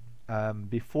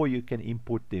before you can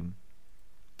import them.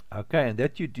 Okay, and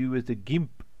that you do with the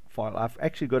GIMP file. I've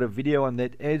actually got a video on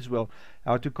that as well,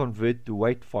 how to convert the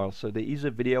weight file. So there is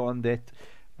a video on that.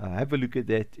 Have a look at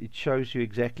that. It shows you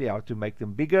exactly how to make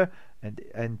them bigger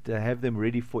and have them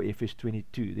ready for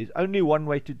FS22. There's only one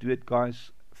way to do it guys.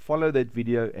 Follow that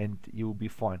video and you'll be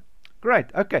fine.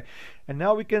 Great. Okay, and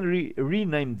now we can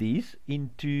rename these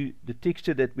into the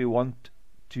texture that we want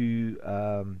to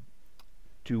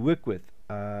work with,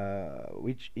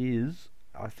 which is,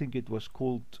 I think it was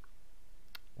called,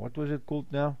 what was it called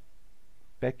now?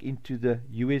 Back into the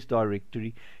US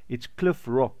directory, it's Cliff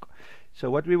Rock. So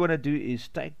what we want to do is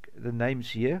take the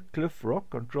names here, Cliff Rock,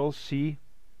 Control C,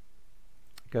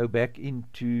 go back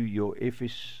into your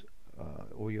FS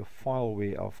or your file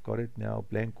where I've got it now,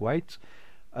 blank weights,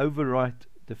 overwrite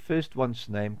the first one's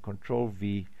name, Control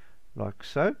V, like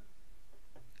so,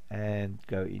 and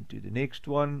go into the next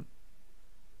one.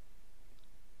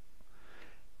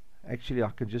 Actually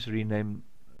I can just rename,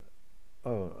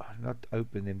 not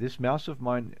open them. This mouse of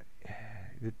mine,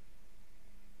 the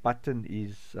button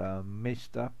is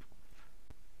messed up.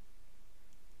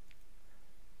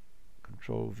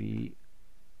 Control V,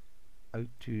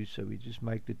 02, so we just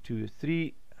make the 2 a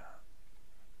 3,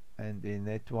 and then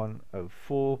that one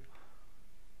 04,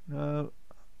 no,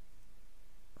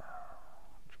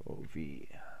 Control V,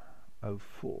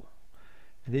 04,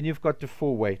 and then you've got the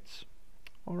 4 weights.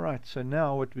 Alright, so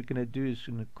now what we're going to do is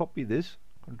going to copy this,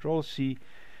 Control C,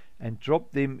 and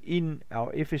drop them in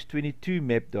our FS22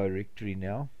 map directory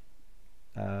now,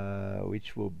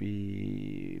 which will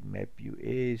be map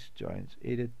US, Giants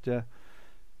Editor.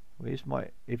 Where's my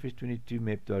FS22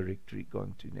 map directory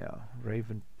gone to now?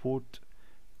 Ravenport,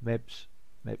 maps,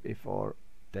 map FR,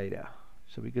 data.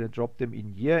 So we're going to drop them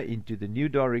in here into the new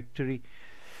directory,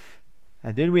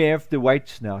 and then we have the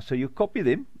weights now. So you copy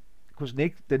them, because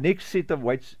the next set of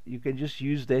weights you can just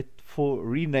use that for,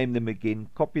 rename them again,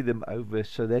 copy them over,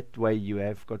 so that way you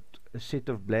have got a set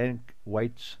of blank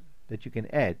weights that you can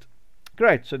add.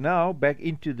 Great. So now back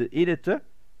into the editor,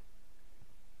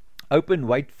 open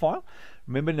weight file.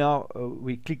 Remember now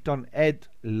we clicked on add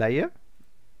layer.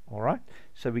 Alright,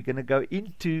 so we're going to go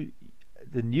into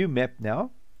the new map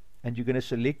now, and you're going to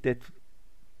select that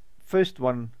first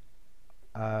one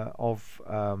of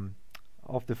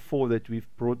the 4 that we've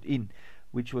brought in,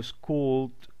 which was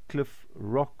called Cliff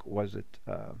Rock, was it?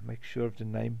 Make sure of the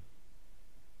name.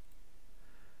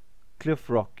 Cliff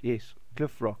Rock, yes,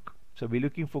 Cliff Rock. So we're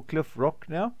looking for Cliff Rock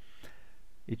now.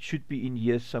 It should be in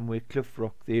here somewhere, Cliff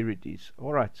Rock, there it is.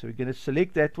 Alright, so we're going to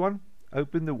select that one,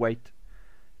 open the weight,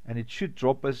 and it should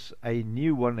drop us a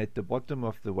new one at the bottom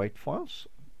of the weight files.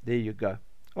 There you go.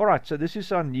 Alright, so this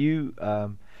is our new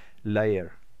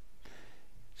layer.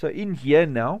 So in here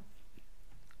now,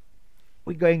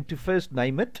 we're going to first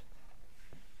name it.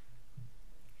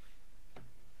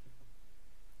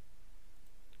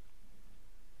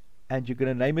 And you're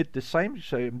going to name it the same.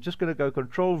 So I'm just going to go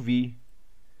Control V.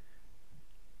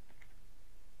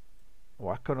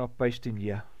 Why can't I paste in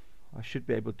here? I should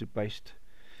be able to paste.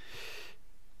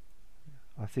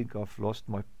 I think I've lost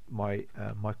my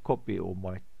copy, or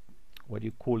my, what do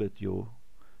you call it, your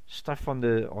stuff on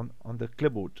the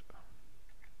clipboard.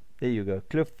 There you go,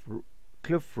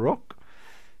 Cliff Rock.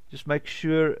 Just make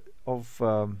sure of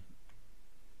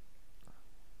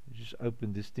just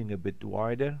open this thing a bit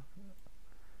wider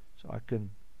so I can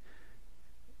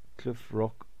Cliff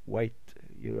Rock weight.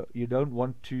 You don't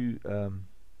want to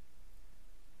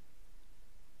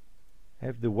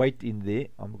have the weight in there.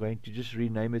 I'm going to just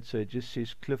rename it so it just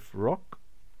says Cliff Rock,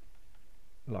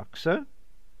 like so,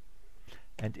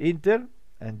 and enter,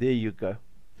 and there you go.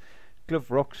 Cliff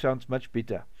Rock sounds much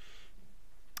better.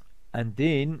 And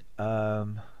then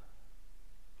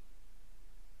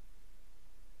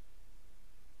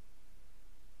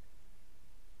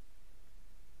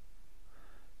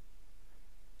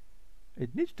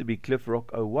it needs to be Cliff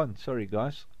Rock 01, sorry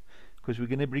guys, because we're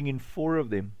going to bring in 4 of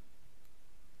them.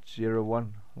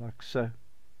 01, like so.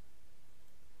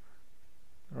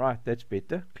 Right, that's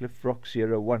better. Cliff Rock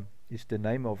 01 is the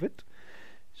name of it.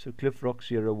 So Cliff Rock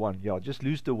 01. Yeah, just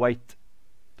lose the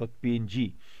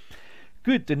weight.png.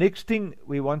 Good. The next thing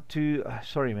we want to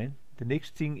sorry man, the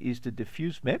next thing is the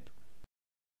diffuse map.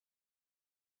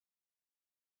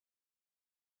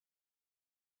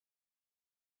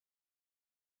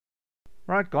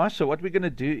 Right guys, so what we're going to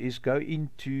do is go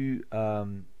into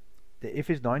the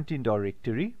FS19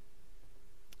 directory.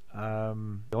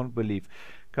 Don't believe.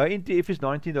 Go into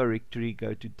FS19 directory,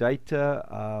 go to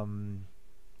data,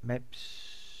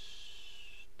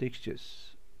 maps,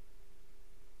 textures,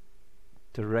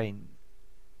 terrain.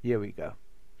 Here we go.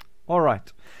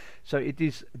 Alright, so it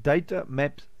is data,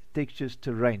 maps, textures,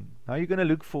 terrain. Now you're going to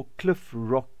look for Cliff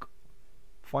Rock.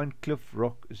 Find Cliff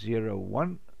Rock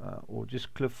 01, or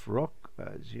just Cliff Rock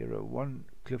 01,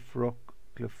 Cliff Rock,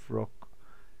 Cliff Rock,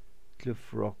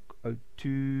 Cliff Rock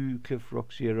 02, Cliff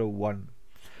Rock 01.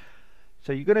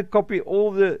 So you're going to copy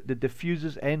all the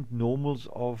diffusers and normals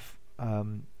of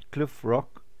Cliff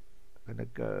Rock. I'm going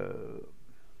to go,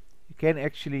 you can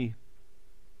actually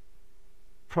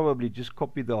probably just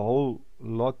copy the whole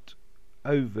lot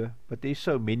over, but there's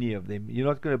so many of them, you're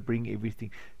not going to bring everything,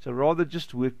 so rather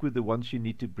just work with the ones you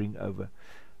need to bring over.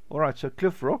 Alright, so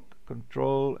Cliff Rock,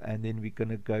 control, and then we're going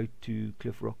to go to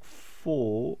Cliff Rock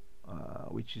 4,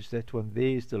 which is that one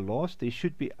there, is the last. There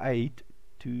should be 8,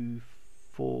 2,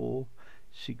 4,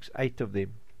 6, 8 of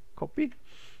them. Copy.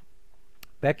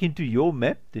 Back into your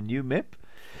map, the new map,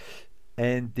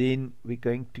 and then we're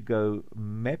going to go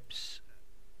maps.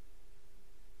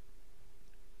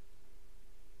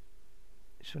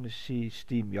 Just want to see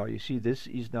Steam. Yeah, you see this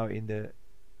is now in the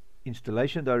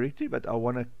installation directory, but I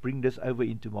want to bring this over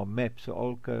into my map,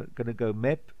 so I'm gonna go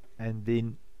map and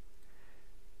then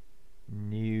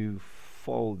new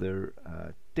folder,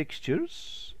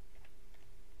 textures,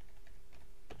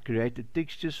 create the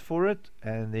textures for it,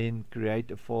 and then create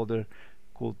a folder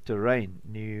called terrain,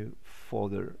 new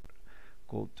folder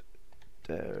called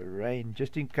terrain,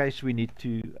 just in case we need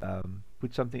to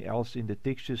put something else in the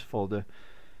textures folder.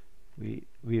 We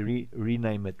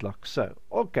rename it like so.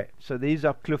 Okay, so these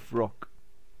are Cliff Rock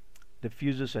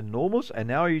diffusers and normals, and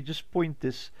now you just point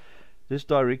this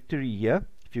directory here.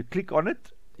 If you click on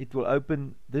it, it will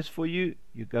open this for you.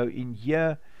 You go in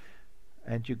here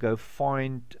and you go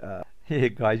find yeah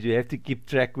guys, you have to keep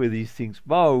track with these things.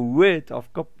 Wow, wait,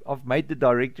 I've made the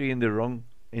directory in the wrong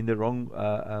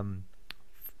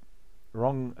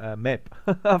map.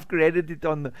 I've created it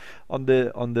on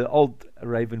the old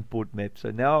Ravenport map.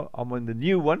 So now I'm on the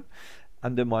new one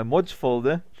under my mods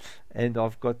folder, and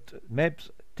I've got maps,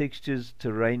 textures,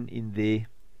 terrain in there,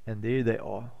 and there they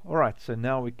are. Alright, so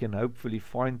now we can hopefully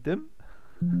find them.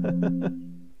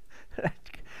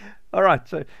 Alright,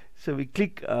 so we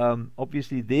click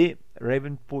obviously there,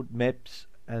 Ravenport maps,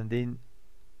 and then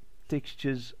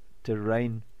textures,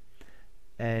 terrain,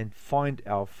 and find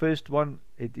our first one.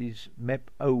 It is map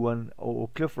 01 or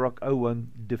Cliff Rock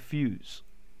 01 diffuse.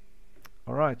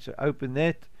 Alright, so open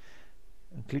that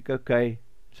and click OK.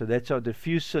 So that's our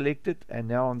diffuse selected, and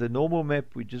now on the normal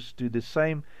map we just do the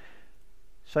same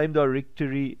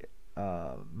directory,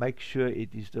 make sure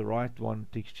it is the right one,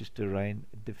 textures, terrain,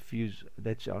 diffuse.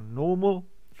 That's our normal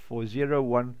for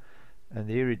 01, and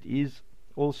there it is,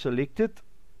 all selected.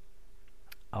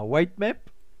 our weight map.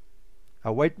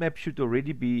 Our weight map should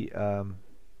already be in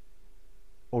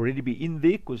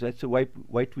there, because that's the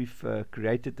weight we've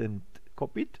created and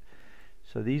copied.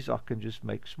 So these I can just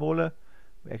make smaller.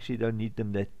 We actually don't need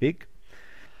them that big.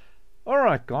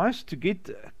 Alright guys, to get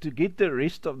the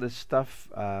rest of the stuff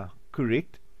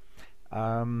correct,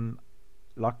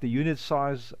 like the unit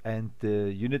size and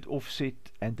the unit offset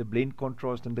and the blend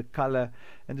contrast and the color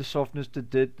and the softness, the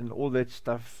dirt and all that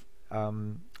stuff,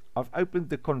 I've opened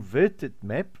the converted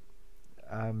map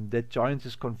that Giants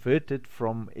has converted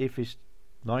from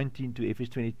FS19 to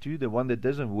FS22, the one that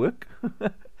doesn't work.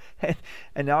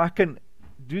 and now I can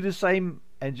do the same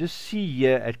and just see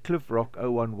here at Cliff Rock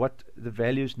 01 what the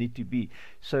values need to be.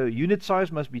 So unit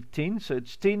size must be 10, so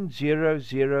it's 10, 0,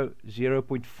 0,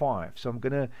 0.5. So I'm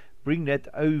going to bring that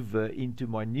over into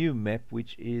my new map,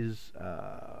 which is,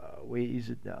 where is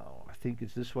it now? I think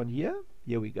it's this one here.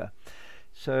 Here we go.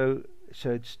 So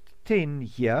it's 10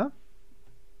 here,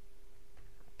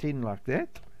 10 like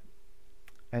that,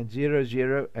 and 0,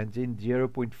 0, and then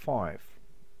 0.5.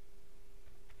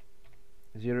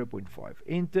 0.5.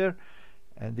 Enter.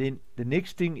 And then the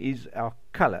next thing is our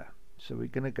color. So we're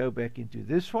going to go back into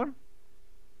this one,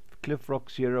 Cliff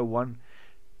Rock 01,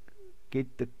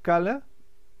 get the color.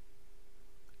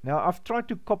 Now I've tried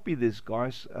to copy this,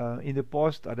 guys, in the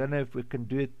past. I don't know if we can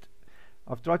do it.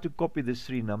 I've tried to copy these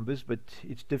three numbers, but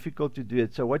it's difficult to do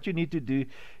it. So what you need to do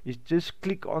is just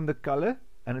click on the color,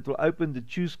 and it will open the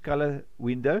choose color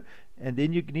window, and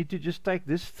then you need to just take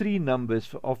these three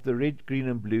numbers of the red, green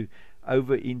and blue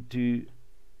over into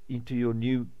your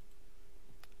new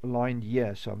line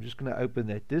here. So I'm just going to open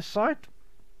that this side.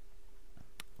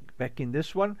 Back in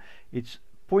this one, it's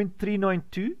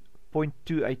 0.392,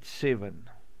 0.287.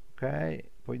 Okay,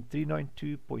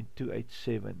 0.392,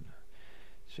 0.287.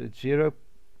 So it's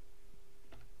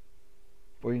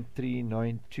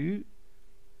 0.392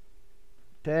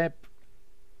 tab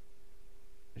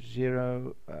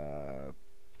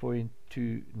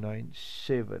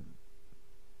 0.297,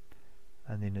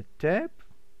 and then a tab.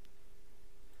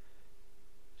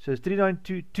 So it's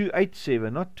 392,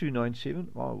 287, not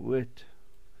 297. My word,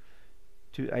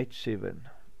 287.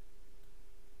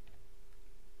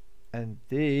 And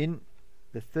then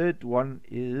the third one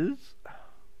is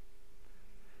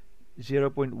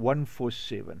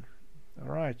 0.147.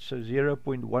 Alright, so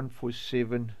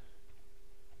 0.147,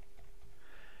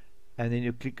 and then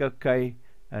you click OK,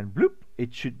 and bloop,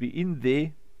 it should be in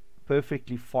there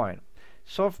perfectly fine.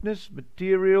 Softness,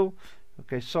 material,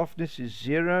 okay, softness is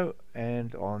 0,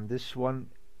 and on this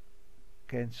one,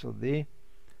 cancel there.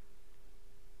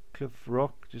 Cliff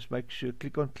Rock, just make sure,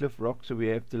 click on Cliff Rock, so we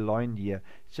have the line here.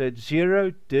 So it's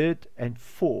 0, dirt, and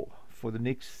 4 for the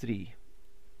next three.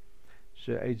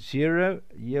 So it's 0,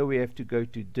 here we have to go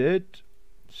to dirt,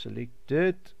 select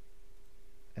dirt,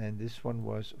 and this one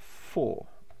was 4,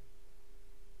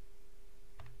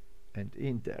 and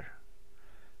enter.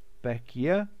 Back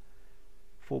here,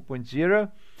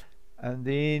 4.0, and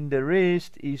then the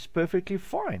rest is perfectly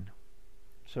fine.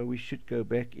 So we should go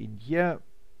back in here.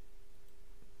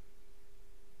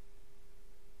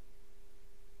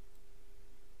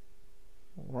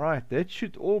 Right, that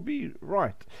should all be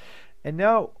right. And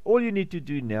now all you need to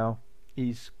do now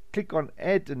is click on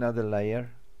add another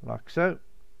layer, like so,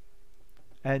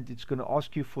 and it's going to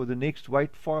ask you for the next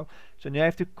weight file. So now you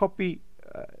have to copy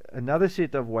another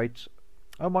set of weights.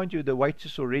 Oh, mind you, the weights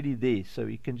is already there, so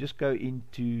you can just go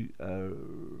into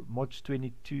mods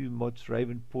 22, mods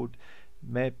Ravenport,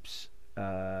 maps,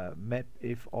 map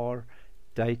FR,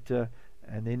 data,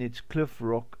 and then it's Cliff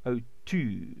Rock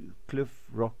 02, Cliff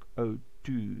Rock 02.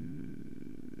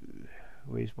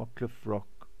 Where's my Cliff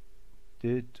Rock?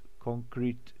 Dirt,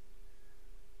 concrete.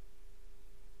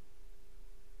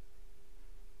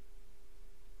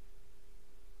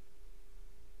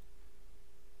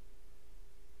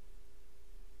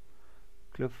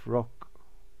 Cliff Rock.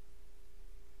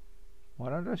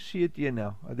 Why don't I see it here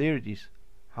now? Oh, there it is.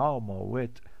 How am I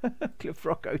wet? Cliff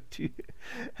Rock 02.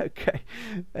 Okay,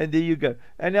 and there you go.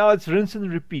 And now it's rinse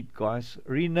and repeat, guys.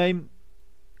 Rename.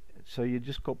 So you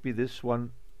just copy this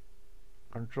one,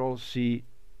 Control C,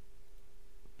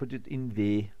 put it in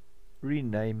there,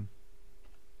 rename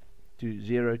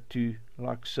to 02,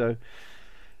 like so,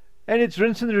 and it's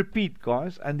rinse and repeat,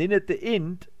 guys. And then at the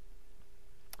end,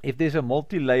 if there's a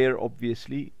multi-layer,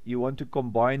 obviously you want to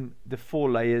combine the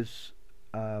 4 layers.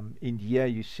 In here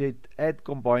you said add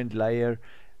combined layer,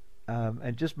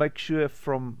 and just make sure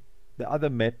from the other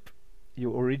map,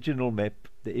 your original map,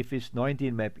 the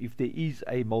FS19 map if there is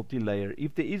a multi-layer.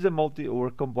 If there is a multi or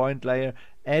a combined layer,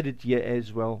 add it here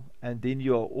as well, and then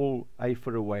you are all A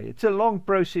for away. It's a long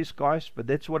process, guys, but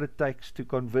that's what it takes to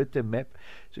convert a map.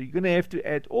 So you're going to have to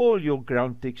add all your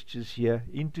ground textures here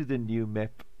into the new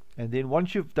map, and then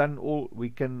once you've done all, we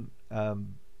can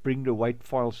bring the weight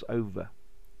files over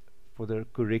for the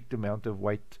correct amount of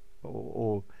weight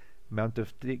or amount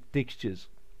of textures.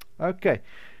 Okay,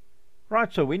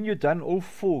 right, so when you're done all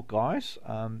 4, guys,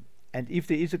 and if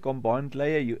there is a combined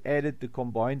layer, you added the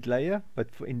combined layer, but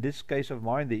in this case of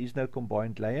mine there is no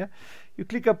combined layer. You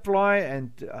click apply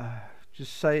and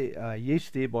just say yes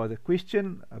there by the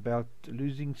question about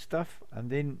losing stuff, and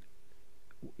then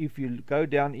if you go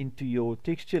down into your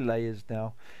texture layers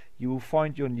now, you will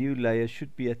find your new layer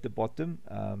should be at the bottom,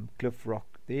 Cliff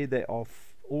Rock. There they are,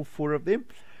 all 4 of them.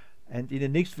 And in the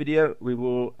next video we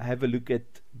will have a look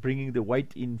at bringing the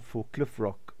weight in for Cliff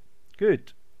Rock.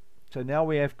 Good. So now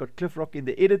we have got Cliff Rock in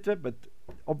the editor, but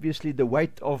obviously the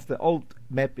weight of the old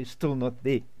map is still not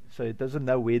there, so it doesn't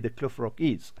know where the Cliff Rock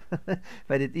is.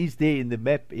 But it is there in the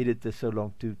map editor so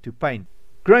long to paint.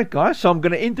 Great, guys, so I'm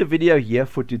going to end the video here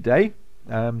for today.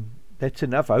 That's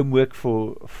enough homework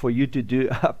for you to do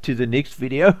up to the next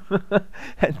video.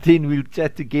 And then we'll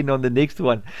chat again on the next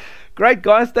one. Great,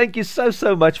 guys, thank you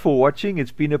so much for watching.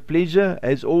 It's been a pleasure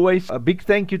as always. A big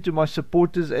thank you to my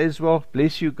supporters as well.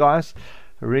 Bless you, guys.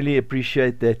 I really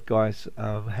appreciate that, guys.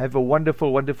 Have a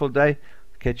wonderful day.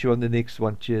 Catch you on the next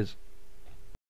one. Cheers.